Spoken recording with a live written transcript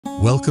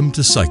Welcome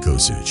to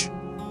Psychosage.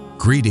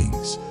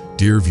 Greetings,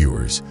 dear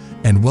viewers,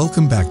 and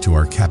welcome back to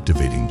our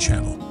captivating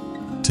channel.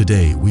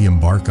 Today, we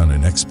embark on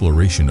an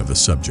exploration of a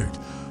subject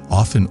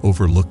often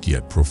overlooked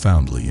yet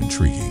profoundly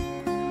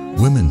intriguing: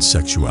 women's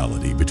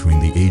sexuality between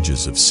the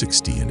ages of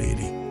 60 and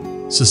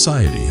 80.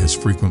 Society has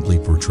frequently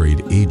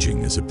portrayed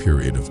aging as a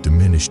period of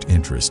diminished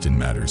interest in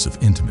matters of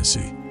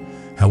intimacy.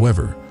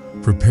 However,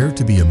 prepare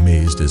to be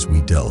amazed as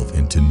we delve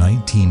into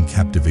 19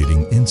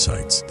 captivating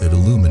insights that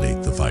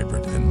illuminate the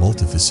vibrant and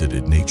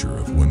multifaceted nature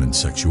of women's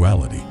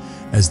sexuality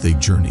as they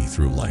journey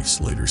through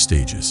life's later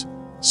stages.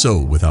 So,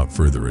 without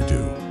further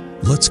ado,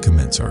 let's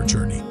commence our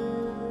journey.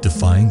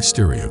 Defying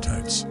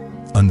stereotypes,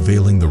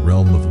 unveiling the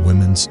realm of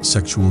women's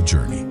sexual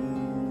journey.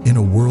 In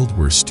a world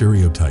where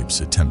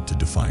stereotypes attempt to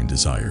define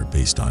desire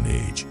based on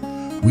age,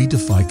 we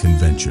defy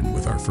convention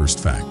with our first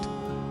fact: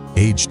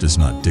 age does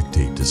not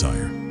dictate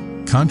desire.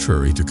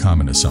 Contrary to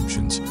common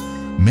assumptions,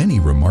 many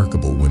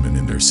remarkable women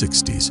in their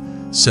 60s,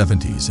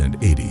 70s, and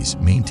 80s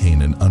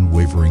maintain an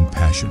unwavering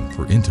passion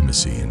for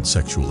intimacy and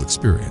sexual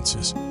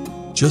experiences.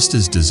 Just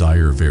as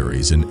desire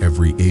varies in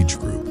every age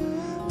group,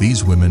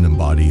 these women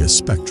embody a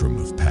spectrum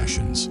of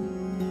passions,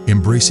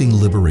 embracing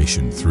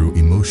liberation through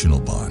emotional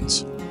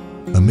bonds.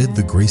 Amid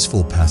the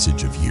graceful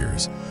passage of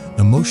years,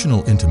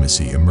 emotional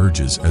intimacy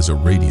emerges as a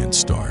radiant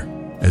star.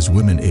 As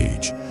women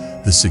age,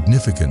 the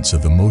significance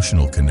of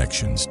emotional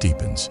connections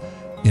deepens,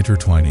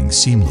 intertwining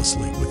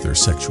seamlessly with their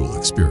sexual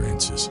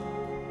experiences.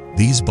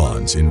 These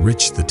bonds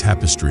enrich the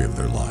tapestry of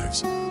their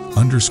lives,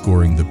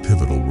 underscoring the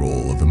pivotal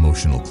role of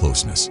emotional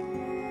closeness.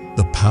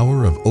 The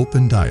power of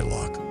open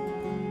dialogue.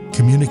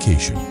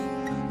 Communication,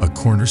 a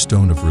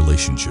cornerstone of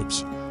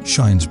relationships,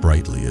 shines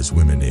brightly as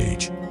women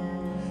age.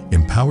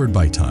 Empowered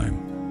by time,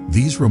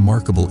 these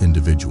remarkable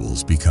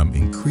individuals become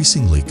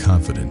increasingly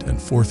confident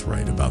and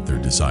forthright about their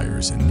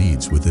desires and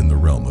needs within the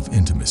realm of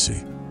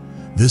intimacy.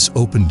 This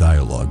open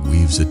dialogue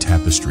weaves a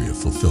tapestry of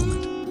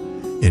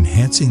fulfillment,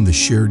 enhancing the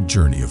shared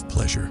journey of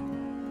pleasure,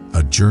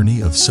 a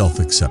journey of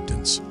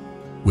self-acceptance.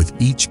 With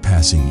each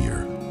passing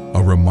year,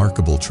 a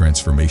remarkable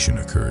transformation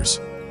occurs.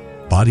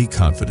 Body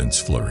confidence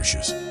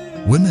flourishes.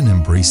 Women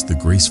embrace the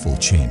graceful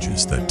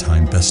changes that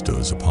time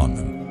bestows upon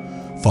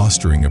them,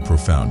 fostering a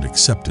profound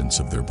acceptance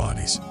of their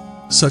bodies.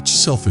 Such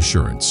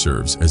self-assurance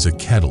serves as a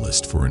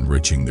catalyst for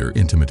enriching their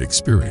intimate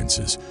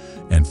experiences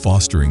and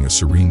fostering a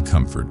serene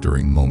comfort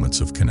during moments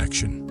of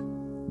connection.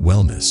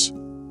 Wellness,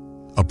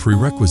 a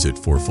prerequisite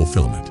for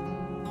fulfillment.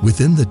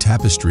 Within the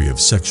tapestry of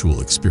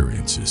sexual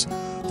experiences,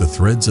 the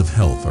threads of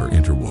health are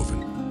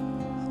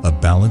interwoven. A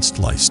balanced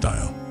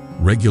lifestyle,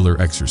 regular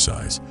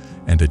exercise,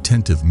 and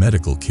attentive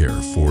medical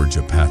care forge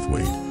a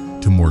pathway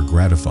to more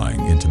gratifying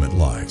intimate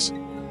lives.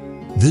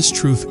 This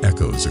truth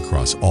echoes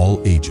across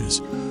all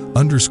ages,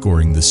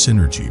 underscoring the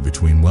synergy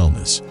between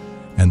wellness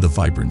and the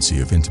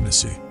vibrancy of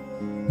intimacy.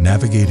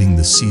 Navigating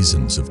the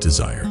seasons of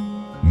desire,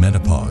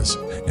 menopause,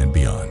 and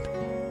beyond.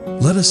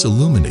 Let us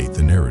illuminate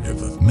the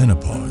narrative of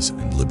menopause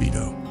and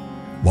libido.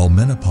 While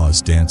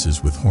menopause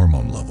dances with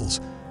hormone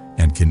levels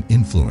and can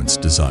influence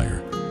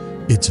desire,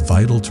 it's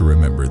vital to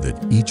remember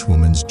that each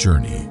woman's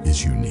journey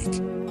is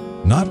unique.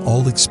 Not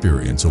all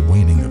experience a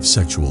waning of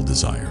sexual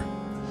desire.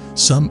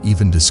 Some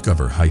even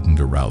discover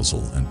heightened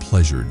arousal and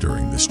pleasure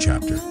during this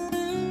chapter,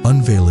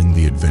 unveiling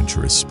the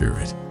adventurous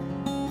spirit.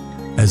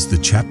 As the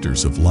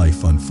chapters of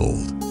life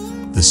unfold,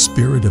 the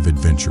spirit of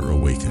adventure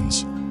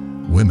awakens.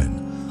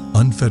 Women,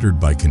 unfettered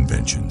by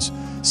conventions,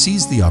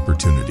 seize the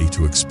opportunity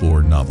to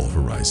explore novel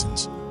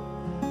horizons.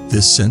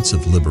 This sense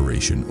of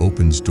liberation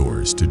opens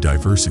doors to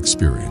diverse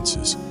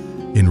experiences,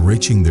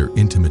 enriching their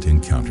intimate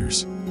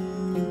encounters.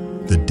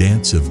 The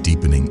dance of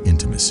deepening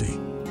intimacy.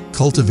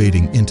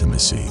 Cultivating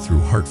intimacy through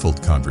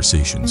heartfelt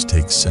conversations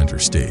takes center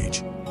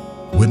stage.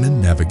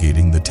 Women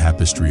navigating the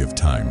tapestry of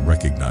time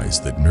recognize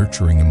that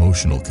nurturing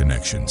emotional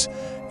connections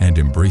and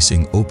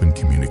embracing open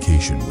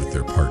communication with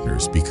their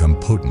partners become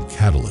potent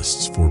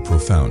catalysts for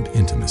profound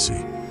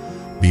intimacy.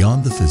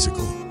 Beyond the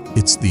physical,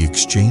 it's the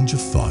exchange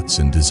of thoughts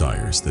and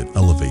desires that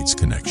elevates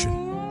connection.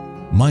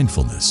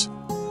 Mindfulness,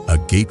 a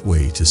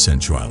gateway to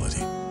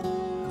sensuality.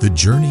 The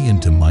journey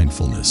into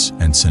mindfulness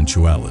and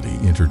sensuality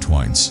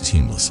intertwines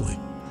seamlessly.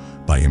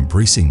 By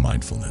embracing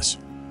mindfulness,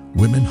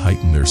 women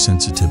heighten their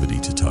sensitivity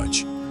to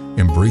touch,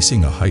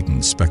 embracing a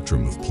heightened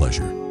spectrum of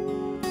pleasure.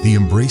 The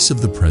embrace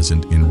of the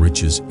present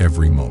enriches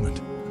every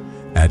moment,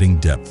 adding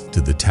depth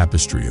to the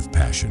tapestry of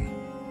passion.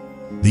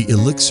 The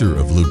elixir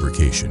of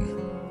lubrication.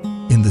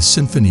 In the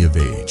symphony of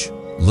age,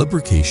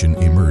 lubrication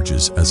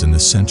emerges as an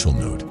essential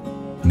note.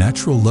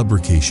 Natural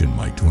lubrication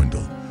might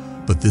dwindle,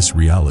 but this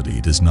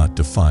reality does not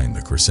define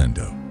the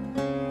crescendo.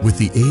 With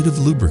the aid of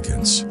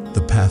lubricants,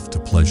 the path to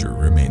pleasure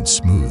remains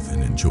smooth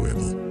and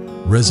enjoyable,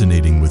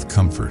 resonating with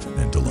comfort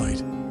and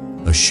delight.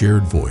 A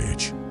shared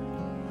voyage.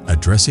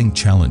 Addressing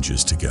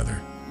challenges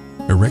together.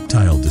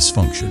 Erectile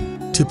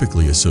dysfunction,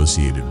 typically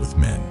associated with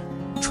men,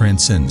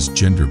 transcends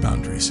gender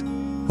boundaries.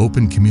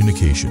 Open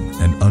communication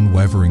and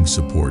unwavering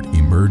support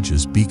emerge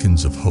as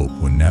beacons of hope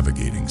when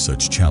navigating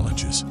such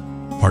challenges.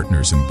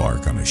 Partners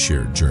embark on a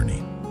shared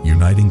journey,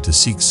 uniting to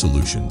seek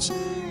solutions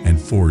and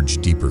forge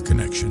deeper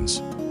connections.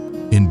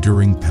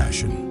 Enduring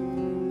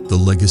passion, the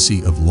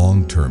legacy of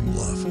long-term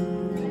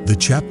love. The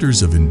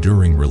chapters of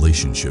enduring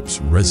relationships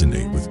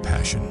resonate with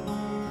passion.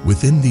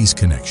 Within these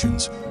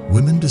connections,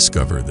 women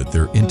discover that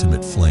their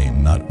intimate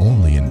flame not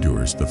only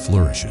endures but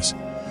flourishes.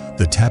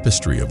 The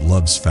tapestry of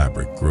love's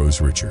fabric grows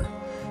richer,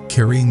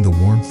 carrying the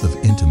warmth of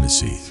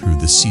intimacy through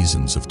the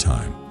seasons of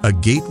time. A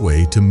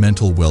gateway to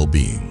mental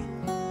well-being.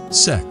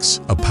 Sex,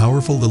 a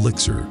powerful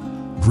elixir,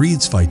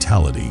 breathes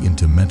vitality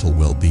into mental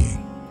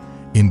well-being.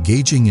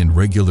 Engaging in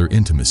regular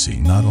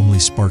intimacy not only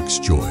sparks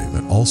joy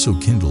but also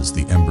kindles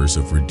the embers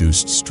of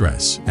reduced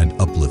stress and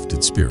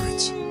uplifted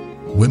spirits.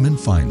 Women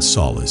find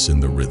solace in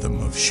the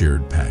rhythm of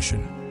shared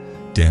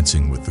passion,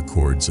 dancing with the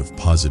chords of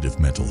positive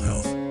mental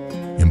health.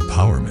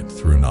 Empowerment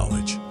through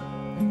knowledge.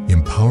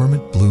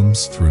 Empowerment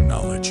blooms through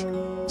knowledge.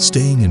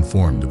 Staying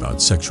informed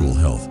about sexual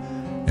health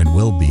and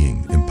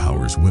well-being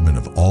empowers women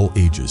of all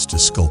ages to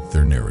sculpt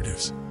their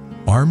narratives.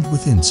 Armed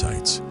with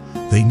insights,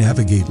 they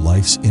navigate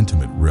life's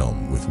intimate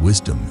realm with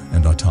wisdom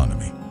and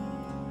autonomy.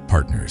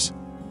 Partners,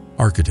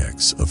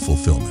 architects of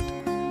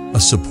fulfillment. A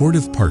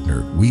supportive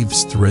partner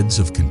weaves threads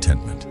of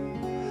contentment.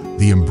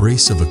 The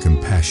embrace of a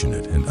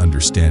compassionate and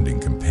understanding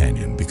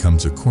companion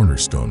becomes a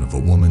cornerstone of a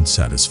woman's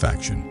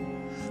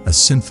satisfaction, a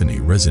symphony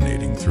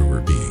resonating through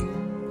her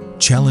being.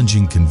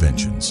 Challenging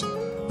conventions,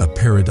 a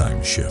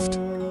paradigm shift.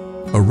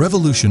 A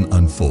revolution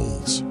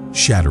unfolds,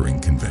 shattering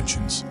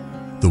conventions.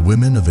 The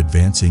women of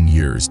advancing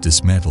years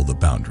dismantle the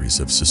boundaries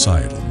of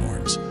societal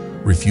norms,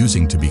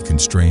 refusing to be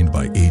constrained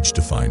by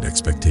age-defined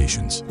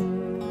expectations.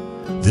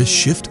 This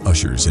shift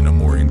ushers in a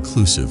more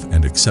inclusive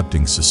and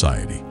accepting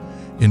society,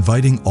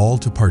 inviting all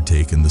to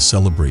partake in the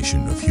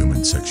celebration of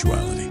human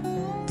sexuality.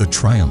 The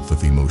triumph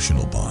of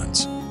emotional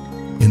bonds.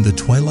 In the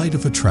twilight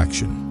of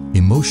attraction,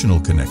 emotional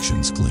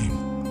connections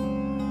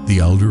gleam. The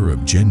allure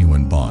of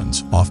genuine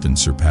bonds often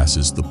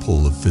surpasses the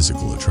pull of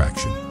physical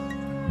attraction.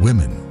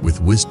 Women,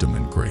 with wisdom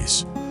and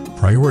grace,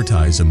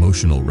 prioritize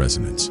emotional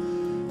resonance,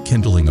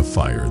 kindling a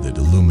fire that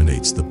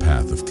illuminates the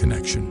path of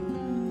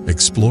connection.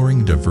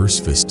 Exploring diverse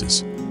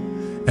vistas.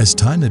 As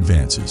time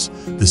advances,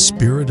 the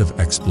spirit of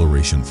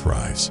exploration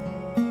thrives.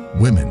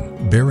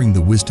 Women, bearing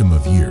the wisdom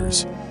of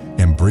years,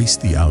 embrace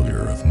the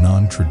allure of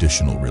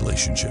non-traditional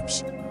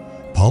relationships.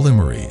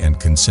 Polyamory and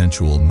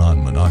consensual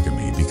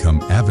non-monogamy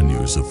become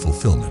avenues of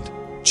fulfillment,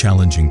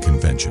 challenging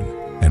convention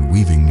and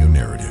weaving new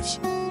narratives.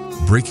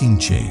 Breaking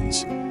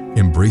chains,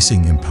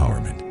 embracing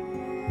empowerment.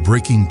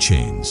 Breaking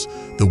chains,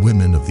 the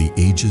women of the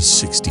ages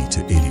 60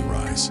 to 80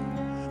 rise.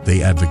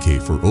 They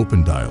advocate for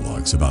open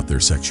dialogues about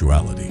their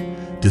sexuality,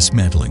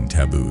 dismantling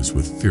taboos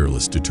with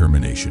fearless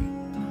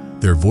determination.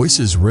 Their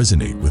voices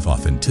resonate with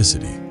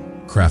authenticity,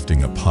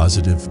 crafting a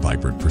positive,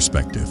 vibrant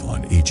perspective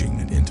on aging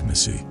and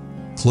intimacy.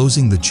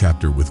 Closing the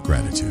chapter with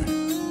gratitude.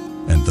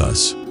 And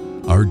thus,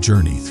 our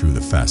journey through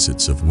the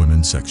facets of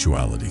women's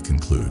sexuality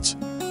concludes.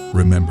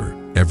 Remember,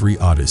 every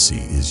odyssey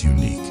is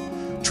unique,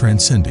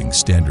 transcending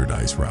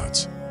standardized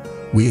routes.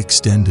 We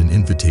extend an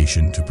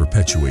invitation to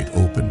perpetuate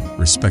open,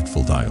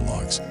 respectful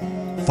dialogues,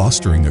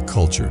 fostering a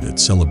culture that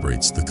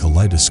celebrates the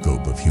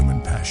kaleidoscope of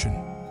human passion.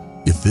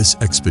 If this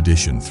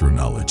expedition through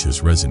knowledge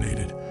has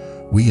resonated,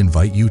 we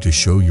invite you to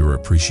show your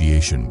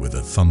appreciation with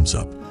a thumbs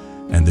up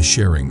and the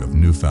sharing of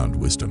newfound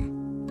wisdom.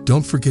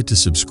 Don't forget to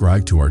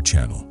subscribe to our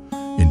channel,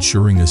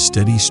 ensuring a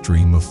steady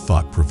stream of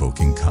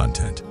thought-provoking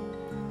content.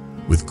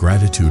 With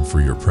gratitude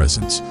for your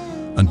presence,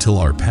 until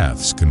our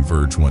paths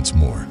converge once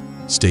more,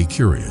 stay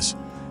curious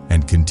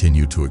and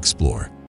continue to explore.